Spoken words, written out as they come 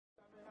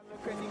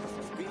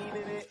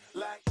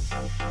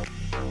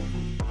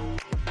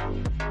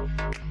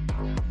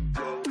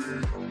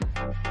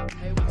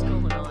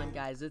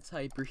guys, it's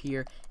Hyper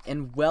here,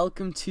 and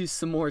welcome to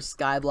some more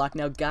Skyblock.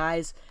 Now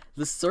guys,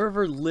 the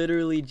server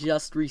literally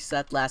just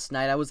reset last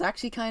night. I was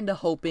actually kinda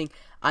hoping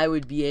I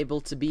would be able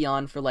to be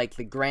on for like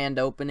the grand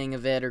opening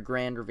of it, or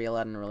grand reveal,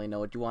 I don't really know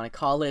what you want to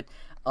call it.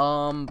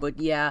 But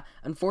yeah,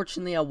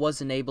 unfortunately I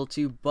wasn't able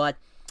to, but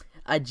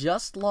I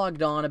just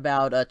logged on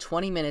about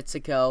 20 minutes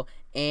ago,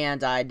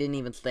 and I didn't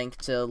even think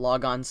to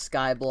log on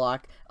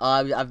Skyblock.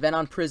 I've been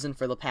on prison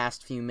for the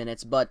past few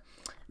minutes, but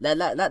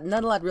none of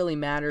that really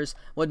matters.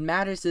 What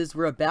matters is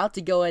we're about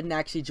to go ahead and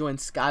actually join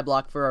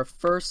Skyblock for our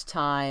first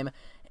time,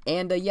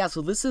 and yeah,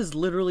 so this is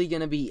literally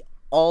gonna be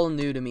all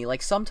new to me.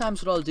 Like,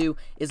 sometimes what I'll do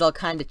is I'll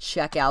kind of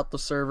check out the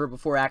server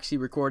before actually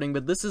recording,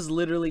 but this is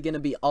literally gonna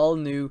be all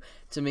new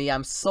to me.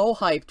 I'm so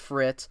hyped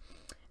for it.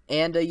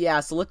 And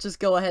yeah, so let's just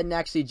go ahead and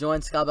actually join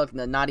Skyblock.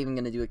 Not even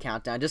going to do a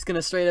countdown, just going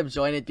to straight up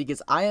join it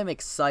because I am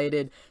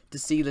excited to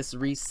see this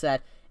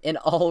reset. And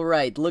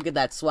alright, look at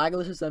that,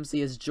 Swagglicious MC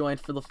has joined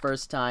for the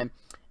first time,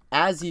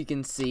 as you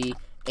can see.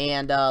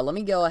 And let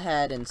me go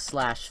ahead and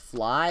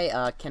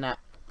 /fly.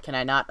 Can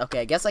I not? Okay,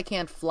 I guess I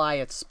can't fly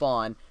at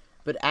spawn.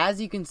 But as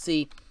you can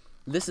see,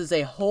 this is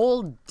a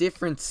whole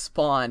different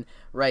spawn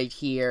right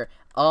here.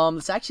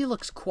 This actually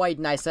looks quite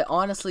nice. I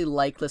honestly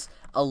like this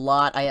a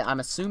lot. I'm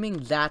assuming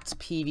that's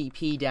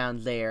PvP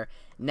down there.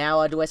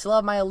 Now, do I still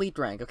have my elite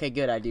rank? Okay,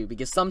 good, I do,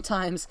 because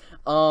sometimes,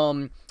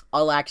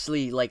 I'll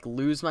actually, like,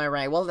 lose my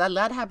rank. Well,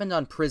 that happened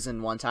on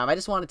prison one time. I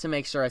just wanted to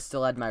make sure I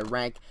still had my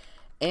rank.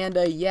 And,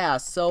 yeah,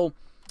 so,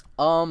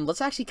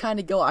 let's actually kind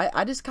of go.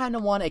 I just kind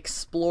of want to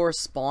explore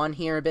spawn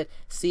here a bit,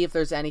 see if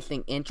there's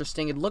anything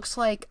interesting. It looks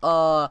like,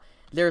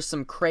 there's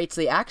some crates.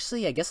 They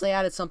actually, I guess they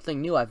added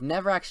something new. I've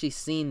never actually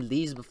seen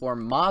these before.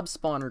 Mob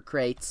spawner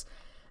crates.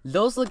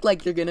 Those look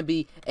like they're gonna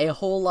be a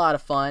whole lot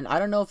of fun. I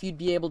don't know if you'd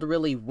be able to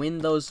really win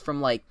those from,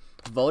 like,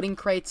 voting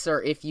crates,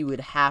 or if you would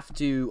have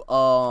to,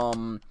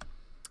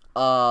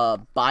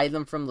 buy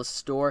them from the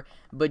store.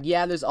 But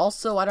yeah, there's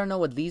also, I don't know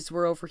what these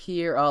were over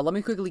here. Let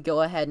me quickly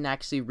go ahead and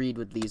actually read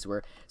what these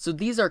were. So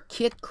these are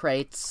kit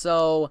crates,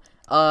 so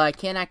I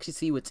can't actually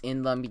see what's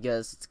in them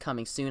because it's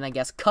coming soon, I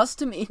guess.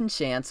 Custom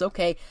enchants,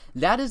 okay,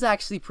 that is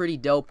actually pretty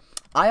dope.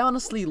 I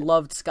honestly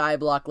loved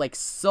Skyblock, like,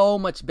 so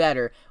much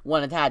better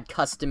when it had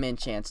custom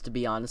enchants, to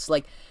be honest.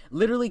 Like,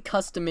 literally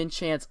custom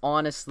enchants,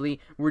 honestly,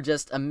 were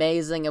just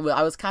amazing.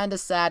 I was kind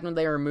of sad when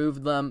they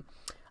removed them.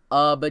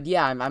 But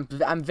yeah,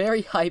 I'm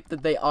very hyped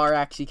that they are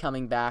actually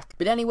coming back.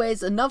 But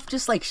anyways, enough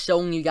just like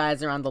showing you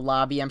guys around the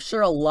lobby. I'm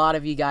sure a lot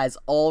of you guys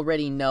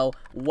already know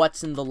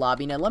what's in the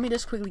lobby. Now let me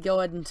just quickly go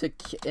ahead into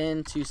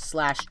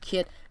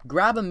 /kit,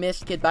 grab a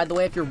myth kit. By the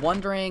way, if you're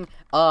wondering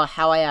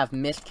how I have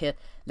myth kit,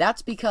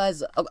 that's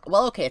because,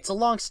 well, okay, it's a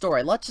long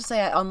story. Let's just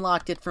say I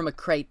unlocked it from a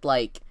crate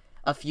like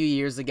a few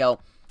years ago.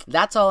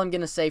 That's all I'm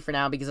gonna say for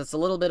now, because it's a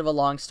little bit of a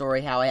long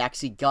story how I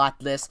actually got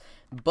this.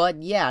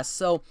 But yeah,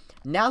 so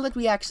now that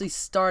we actually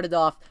started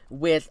off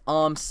with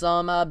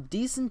some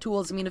decent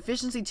tools, I mean,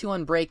 efficiency 2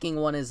 on breaking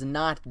 1 is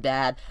not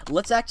bad.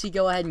 Let's actually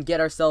go ahead and get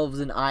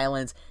ourselves an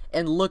island,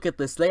 and look at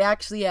this. They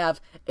actually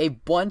have a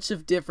bunch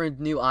of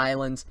different new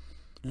islands.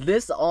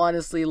 This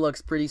honestly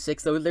looks pretty sick.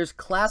 So there's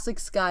Classic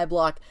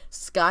Skyblock,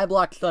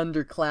 Skyblock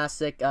Thunder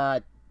Classic,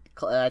 I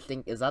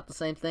think, is that the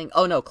same thing?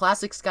 Oh no,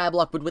 Classic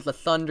Skyblock, but with a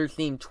Thunder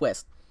themed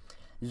twist.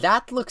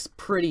 That looks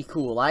pretty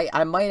cool.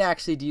 I might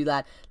actually do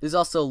that. There's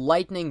also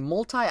Lightning,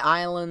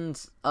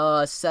 multi-island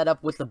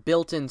setup with a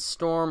built-in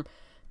storm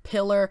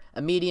pillar,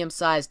 a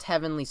medium-sized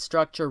heavenly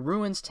structure,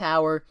 ruins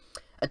tower,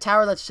 a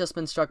tower that's just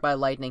been struck by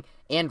lightning,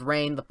 and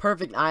rain, the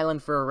perfect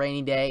island for a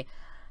rainy day.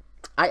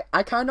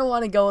 I kind of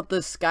want to go with the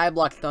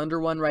Skyblock Thunder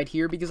one right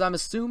here, because I'm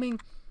assuming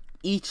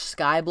each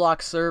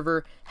Skyblock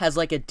server has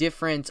like a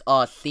different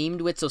theme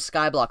to it. So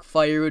Skyblock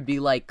Fire would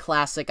be like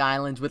classic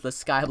islands with a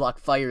Skyblock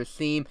Fire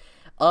theme.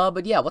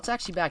 But yeah, what's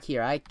actually back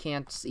here? I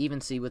can't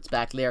even see what's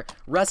back there.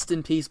 Rest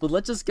in peace, but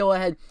let's just go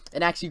ahead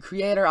and actually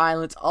create our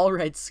islands.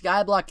 Alright,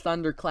 Skyblock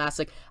Thunder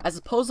Classic. I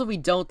suppose if we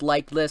don't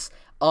like this,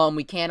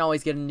 we can't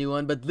always get a new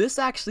one, but this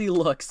actually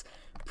looks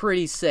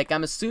pretty sick.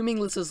 I'm assuming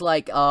this is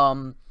like,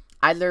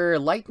 either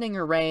lightning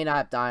or rain.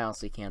 I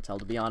honestly can't tell,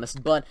 to be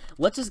honest, but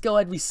let's just go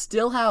ahead. We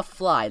still have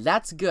fly.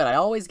 That's good. I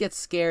always get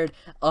scared,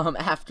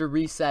 after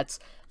resets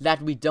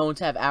that we don't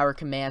have our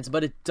commands,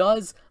 but it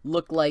does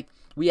look like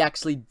we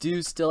actually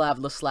do still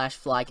have the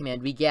 /fly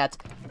command. We get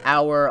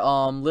our,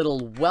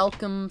 little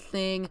welcome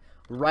thing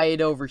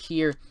right over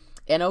here.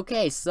 And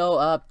okay,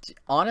 so,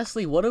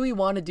 honestly, what do we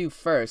want to do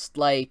first?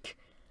 Like,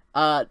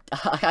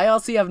 I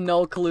also have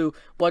no clue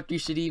what we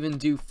should even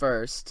do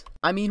first.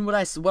 I mean, what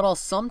I'll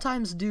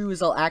sometimes do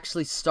is I'll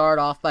actually start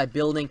off by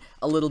building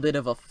a little bit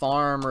of a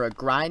farm or a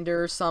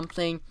grinder or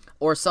something.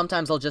 Or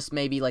sometimes I'll just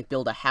maybe, like,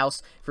 build a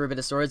house for a bit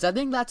of storage. I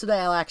think that's what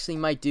I actually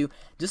might do.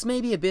 Just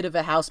maybe a bit of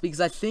a house,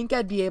 because I think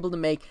I'd be able to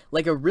make,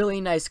 like, a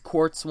really nice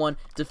quartz one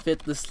to fit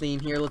this theme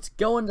here. Let's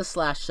go into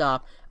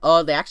 /shop.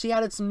 They actually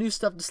added some new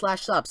stuff to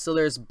 /shop. So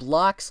there's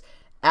blocks,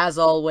 as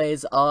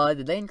always.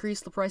 Did they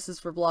increase the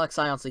prices for blocks?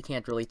 I honestly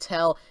can't really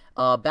tell.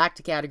 Back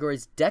to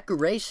categories.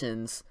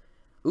 Decorations.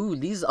 Ooh,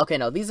 these, okay,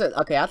 no, these are,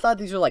 okay, I thought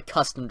these were, like,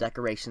 custom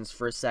decorations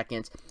for a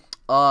second.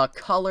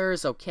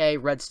 Colors, okay,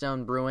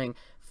 redstone brewing,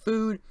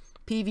 food,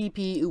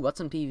 PvP, ooh, what's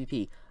in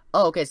PvP?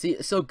 Oh, okay,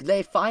 so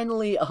they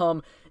finally,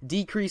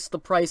 decreased the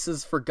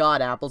prices for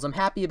god apples. I'm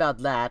happy about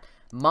that.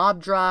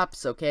 Mob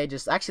drops, okay,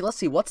 actually, let's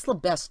see, what's the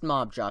best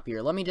mob drop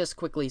here? Let me just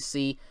quickly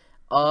see.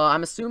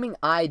 I'm assuming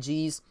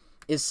IG's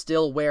is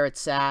still where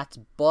it's at,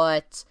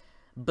 but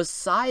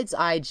besides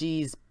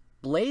IG's,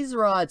 Blaze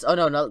rods. Oh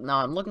no,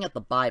 I'm looking at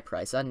the buy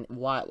price. I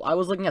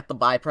was looking at the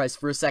buy price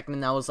for a second,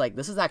 and I was like,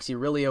 this is actually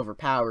really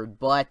overpowered.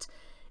 But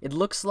it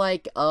looks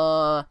like,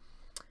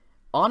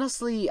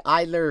 honestly,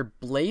 either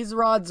blaze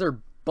rods or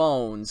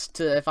bones.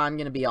 If I'm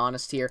gonna be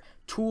honest here,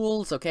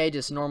 tools. Okay,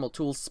 just normal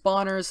tools,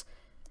 spawners,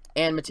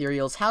 and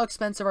materials. How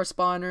expensive are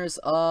spawners?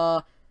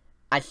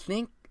 I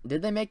think.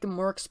 Did they make them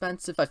more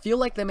expensive? I feel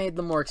like they made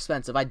them more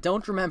expensive. I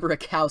don't remember a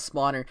cow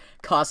spawner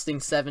costing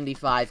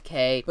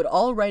 75k. But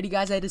alrighty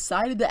guys, I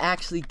decided to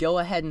actually go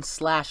ahead and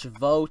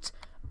 /vote.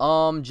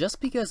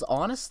 Just because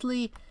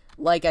honestly,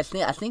 like I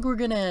think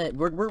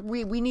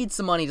we need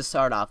some money to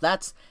start off.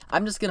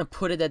 I'm just gonna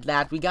put it at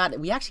that.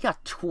 We actually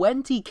got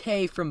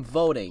 20k from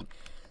voting.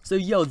 So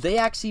yo, they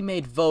actually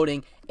made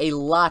voting a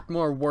lot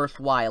more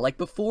worthwhile. Like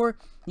before,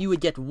 you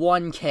would get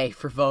 1k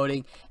for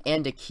voting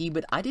and a key,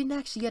 but I didn't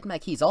actually get my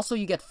keys. Also,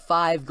 you get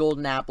 5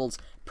 golden apples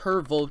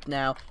per vote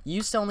now. You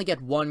used to only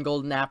get 1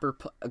 golden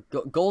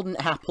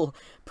apple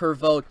per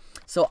vote.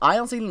 So I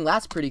honestly think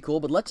that's pretty cool,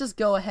 but let's just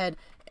go ahead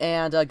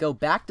and go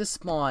back to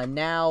spawn.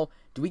 Now,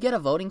 do we get a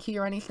voting key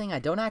or anything? I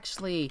don't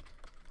actually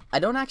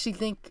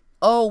think...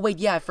 Oh, wait,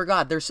 yeah, I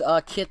forgot. There's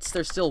kits.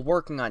 They're still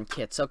working on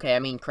kits. Okay, I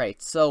mean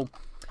crates. So,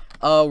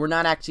 we're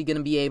not actually going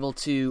to be able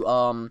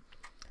to,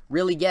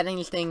 really get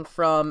anything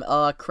from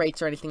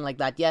crates or anything like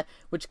that yet,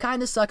 which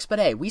kind of sucks. But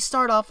hey, we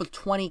start off with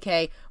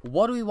 20k.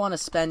 What do we want to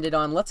spend it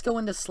on? Let's go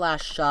into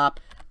 /shop.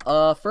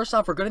 First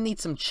off, we're gonna need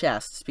some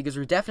chests because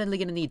we're definitely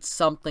gonna need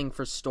something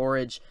for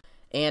storage.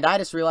 And I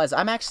just realized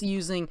I'm actually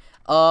using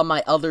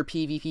my other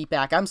PvP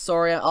pack. I'm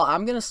sorry,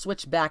 I'm gonna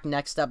switch back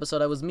next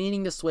episode. I was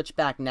meaning to switch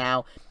back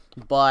now,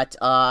 but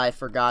I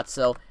forgot.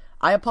 So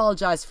I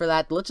apologize for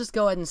that. Let's just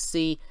go ahead and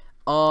see.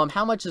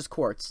 How much is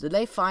quartz? Did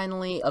they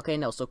finally... Okay,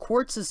 no, so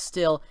quartz is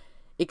still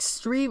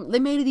extreme... They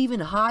made it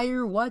even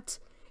higher? What?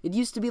 It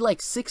used to be like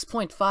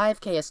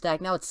 6.5k a stack,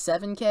 now it's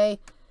 7k?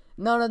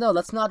 No,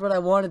 that's not what I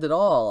wanted at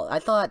all. I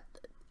thought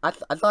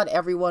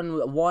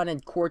everyone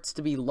wanted quartz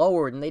to be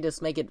lowered, and they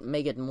just make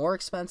it more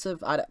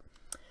expensive? I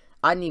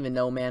didn't even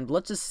know, man. But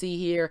let's just see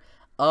here.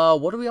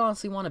 What do we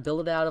honestly want to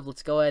build it out of?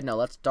 Let's go ahead... No,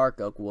 let's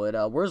dark oak wood.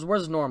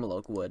 Where's normal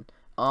oak wood?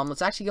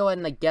 Let's actually go ahead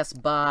and, I guess,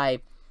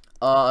 buy...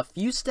 a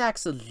few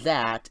stacks of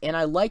that, and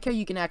I like how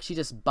you can actually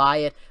just buy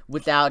it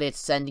without it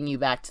sending you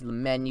back to the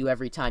menu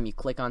every time you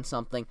click on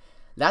something.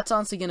 That's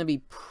honestly going to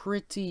be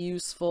pretty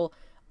useful.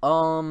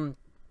 But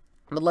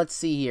let's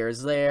see here.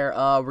 Is there,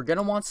 we're going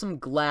to want some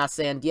glass,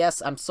 and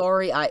yes, I'm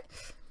sorry, I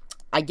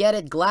get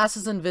it, glass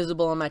is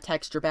invisible on my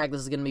texture pack.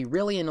 This is going to be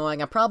really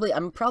annoying. I'm probably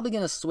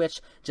going to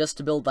switch just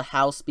to build the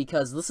house,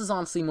 because this is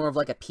honestly more of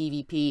like a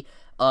PvP,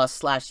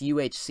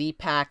 /UHC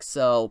pack,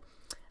 so,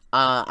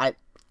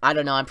 I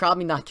don't know, I'm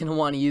probably not going to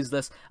want to use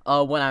this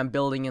when I'm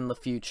building in the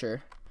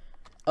future.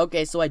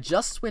 Okay, so I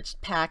just switched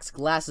packs.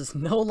 Glass is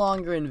no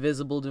longer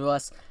invisible to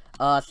us.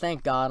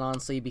 Thank God,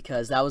 honestly,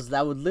 because that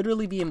would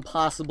literally be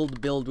impossible to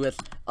build with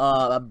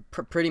a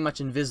pretty much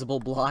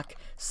invisible block.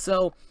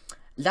 So,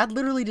 that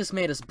literally just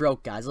made us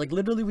broke, guys. Like,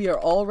 literally, we are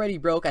already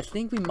broke. I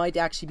think we might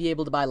actually be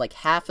able to buy, like,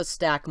 half a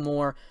stack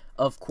more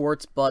of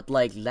quartz, but,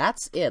 like,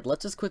 that's it.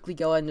 Let's just quickly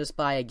go ahead and just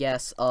buy, I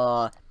guess,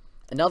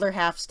 another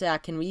half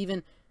stack. Can we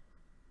even...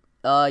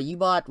 you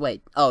bought,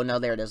 wait, oh, no,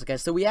 there it is. Okay,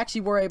 so we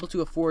actually were able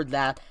to afford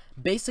that.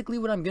 Basically,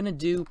 what I'm gonna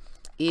do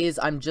is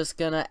I'm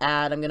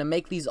gonna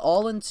make these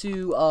all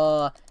into,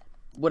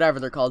 whatever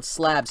they're called,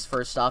 slabs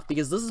first off,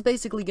 because this is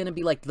basically gonna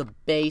be, like, the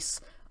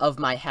base of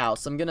my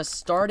house. I'm gonna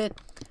start it,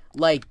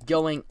 like,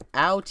 going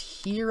out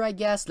here, I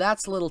guess.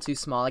 That's a little too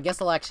small. I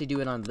guess I'll actually do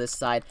it on this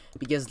side,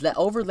 because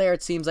over there,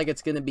 it seems like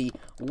it's gonna be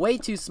way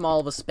too small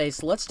of a space.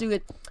 So let's do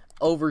it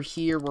over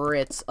here where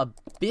it's a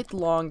bit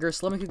longer.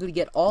 So let me quickly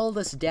get all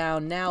this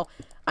down. Now,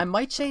 I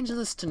might change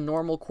this to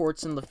normal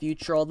quartz in the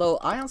future, although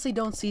I honestly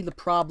don't see the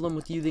problem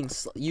with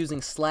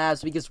using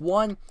slabs, because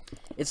one,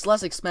 it's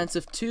less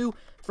expensive, two,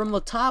 from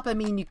the top, I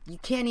mean, you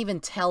can't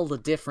even tell the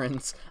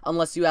difference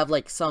unless you have,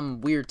 like,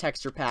 some weird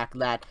texture pack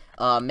that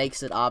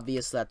makes it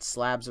obvious that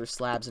slabs are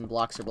slabs and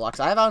blocks are blocks.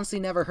 I've honestly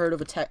never heard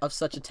of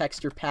such a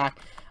texture pack,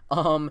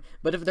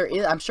 but if there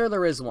is, I'm sure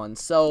there is one,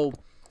 so...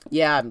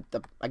 Yeah,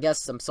 I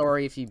guess I'm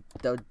sorry if you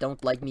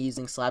don't like me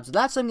using slabs. But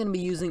that's what I'm gonna be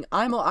using.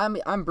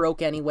 I'm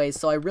broke anyway,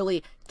 so I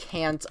really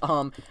can't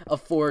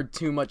afford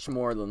too much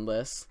more than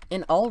this.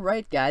 And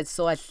alright guys,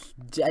 so I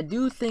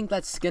do think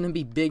that's gonna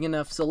be big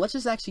enough. So let's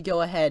just actually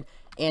go ahead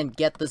and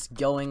get this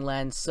going,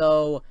 Len.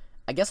 So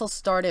I guess I'll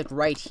start it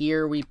right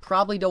here. We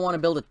probably don't want to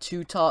build it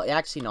too tall.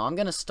 Actually, no, I'm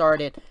gonna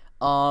start it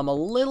a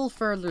little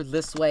further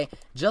this way,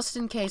 just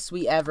in case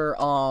we ever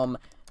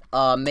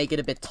make it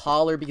a bit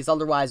taller, because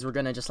otherwise we're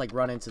gonna just like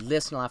run into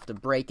this and I'll have to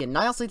break it. And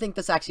I also think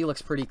this actually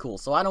looks pretty cool,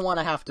 so I don't want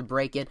to have to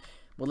break it.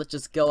 Well, let's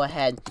just go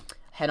ahead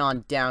head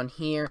on down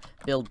here,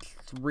 build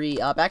 3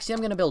 up. Actually,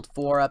 I'm gonna build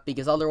 4 up,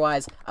 because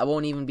otherwise I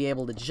won't even be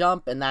able to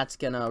jump, and that's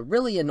gonna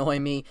really annoy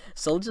me.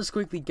 So let's just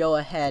quickly go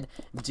ahead,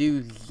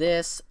 do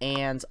this,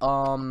 and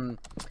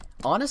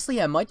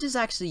honestly, I might just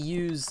actually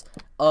use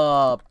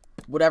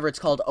whatever it's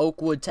called,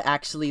 oak wood, to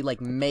actually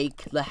like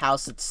make the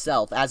house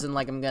itself, as in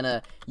like I'm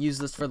gonna use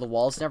this for the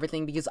walls and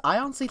everything, because I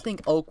honestly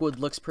think oak wood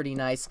looks pretty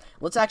nice.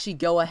 Let's actually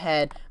go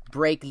ahead,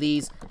 break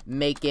these,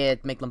 make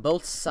them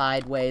both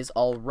sideways.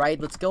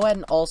 Alright, let's go ahead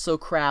and also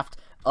craft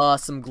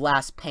some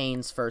glass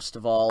panes first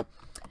of all.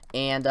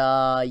 And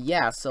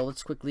yeah, so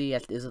let's quickly,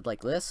 is it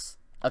like this?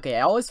 Okay,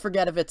 I always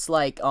forget if it's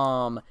like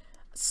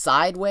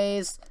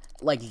sideways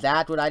like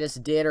that, what I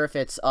just did, or if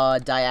it's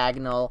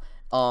diagonal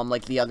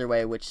like the other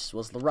way, which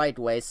was the right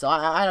way. So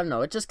I don't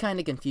know, it just kind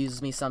of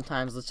confuses me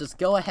sometimes. Let's just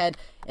go ahead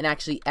and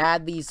actually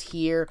add these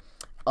here.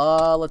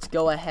 Let's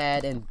go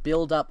ahead and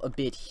build up a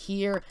bit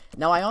here.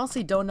 Now, I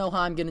honestly don't know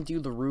how I'm gonna do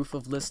the roof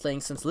of this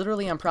thing, since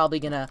literally I'm probably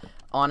gonna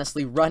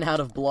honestly run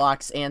out of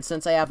blocks, and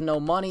since I have no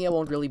money, I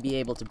won't really be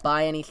able to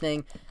buy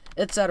anything,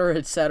 etc,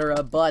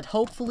 etc. But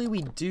hopefully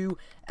we do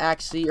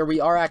actually, or we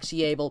are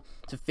actually able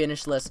to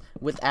finish this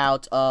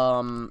without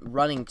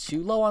running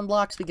too low on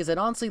blocks, because I'd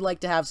honestly like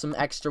to have some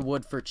extra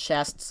wood for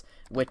chests,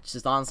 which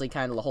is honestly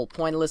kind of the whole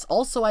point of this.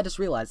 Also, I just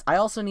realized I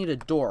also need a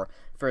door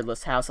for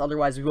this house,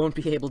 otherwise we won't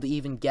be able to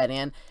even get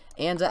in.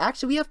 And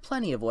actually, we have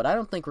plenty of wood. I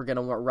don't think we're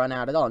gonna run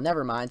out at all.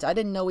 Never mind, I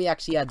didn't know we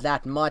actually had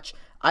that much.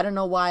 I don't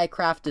know why I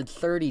crafted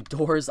 30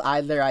 doors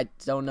either. I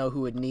don't know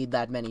who would need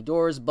that many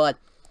doors, but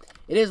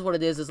it is what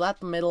it is. Is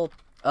that the middle?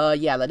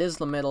 Yeah, that is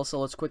the middle,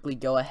 so let's quickly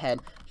go ahead,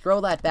 throw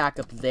that back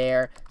up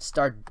there,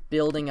 start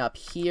building up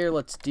here.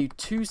 Let's do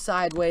 2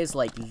 sideways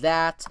like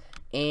that,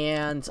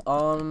 and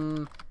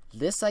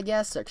this, I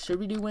guess, or should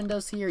we do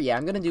windows here? Yeah,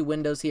 I'm gonna do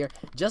windows here,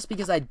 just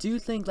because I do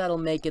think that'll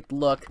make it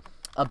look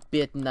a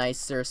bit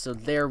nicer. So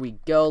there we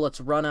go. Let's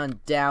run on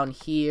down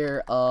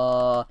here.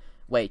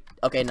 Wait,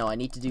 okay, no, I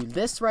need to do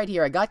this right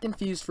here. I got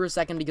confused for a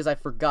second because I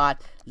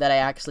forgot that I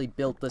actually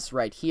built this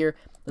right here.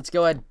 Let's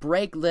go ahead,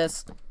 break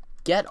this,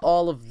 get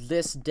all of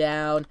this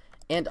down,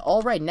 and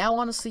alright, now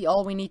honestly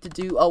all we need to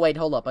do, oh wait,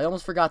 hold up, I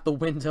almost forgot the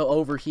window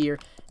over here.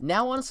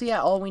 Now honestly,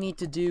 all we need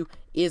to do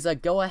is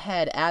go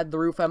ahead, add the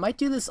roof. I might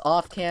do this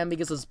off cam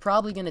because it's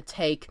probably going to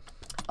take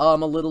a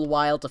little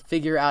while to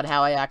figure out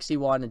how I actually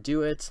want to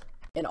do it.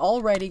 And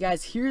alrighty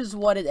guys, here's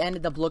what it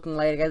ended up looking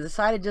like. I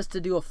decided just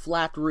to do a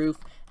flat roof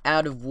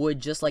out of wood,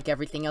 just like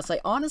everything else. I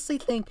honestly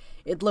think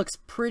it looks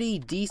pretty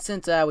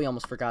decent. We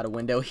almost forgot a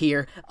window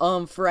here.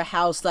 For a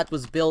house that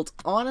was built,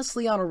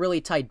 honestly, on a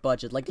really tight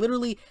budget. Like,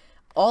 literally,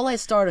 all I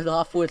started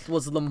off with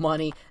was the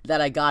money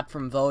that I got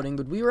from voting,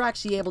 but we were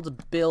actually able to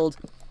build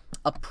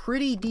a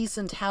pretty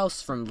decent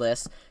house from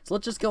this. So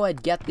let's just go ahead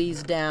and get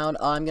these down.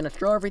 I'm gonna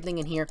throw everything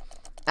in here.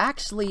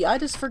 Actually, I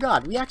just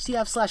forgot. We actually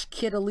have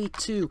 /kit elite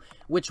 2,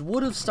 which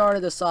would have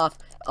started us off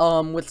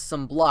with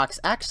some blocks.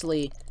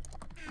 Actually,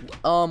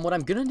 what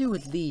I'm gonna do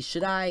with these,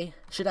 should I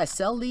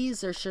sell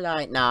these, or should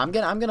I? Nah, I'm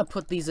gonna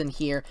put these in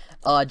here,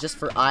 just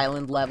for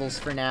island levels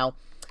for now.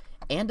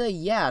 And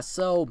yeah,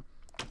 so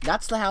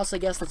that's the house, I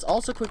guess. Let's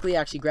also quickly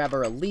actually grab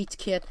our elite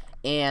kit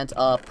and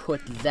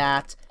put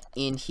that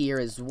in here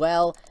as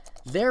well.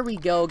 There we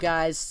go,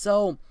 guys.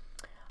 So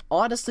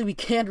honestly, we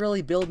can't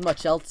really build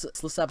much else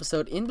this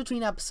episode. In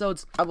between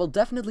episodes, I will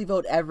definitely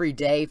vote every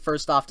day,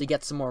 first off, to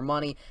get some more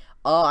money.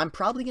 I'm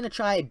probably going to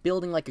try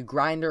building like a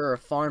grinder or a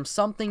farm,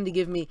 something to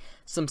give me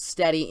some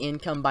steady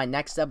income by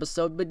next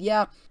episode, but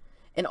yeah.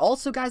 And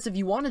also, guys, if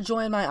you want to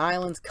join my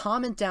islands,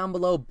 comment down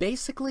below.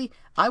 Basically,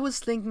 I was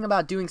thinking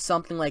about doing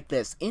something like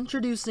this,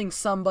 introducing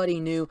somebody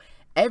new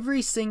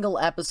every single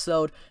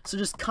episode, so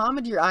just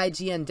comment your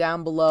IGN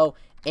down below,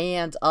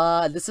 and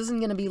this isn't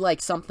going to be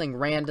like something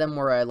random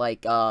where I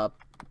like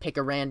pick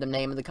a random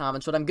name in the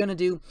comments. What I'm gonna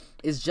do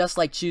is just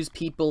like choose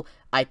people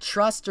I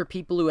trust, or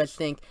people who I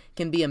think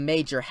can be a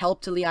major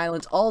help to the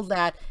islands, all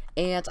that.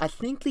 And I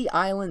think the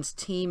islands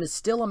team is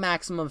still a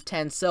maximum of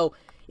 10, so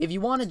if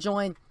you want to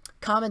join,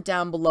 comment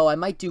down below. I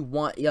might do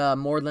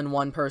more than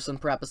one person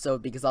per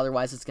episode, because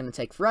otherwise it's going to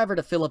take forever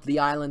to fill up the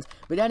islands.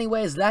 But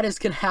anyways, that is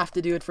going to have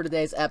to do it for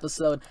today's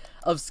episode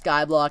of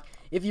Skyblock.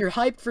 If you're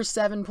hyped for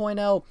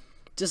 7.0,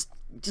 just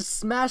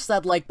smash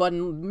that like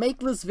button. Make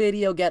this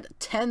video get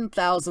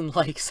 10,000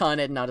 likes on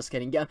it. No, just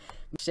kidding.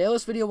 Share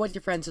this video with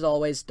your friends as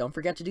always. Don't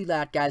forget to do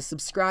that, guys.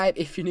 Subscribe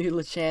if you're new to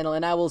the channel,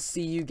 and I will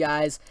see you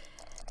guys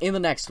in the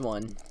next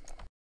one.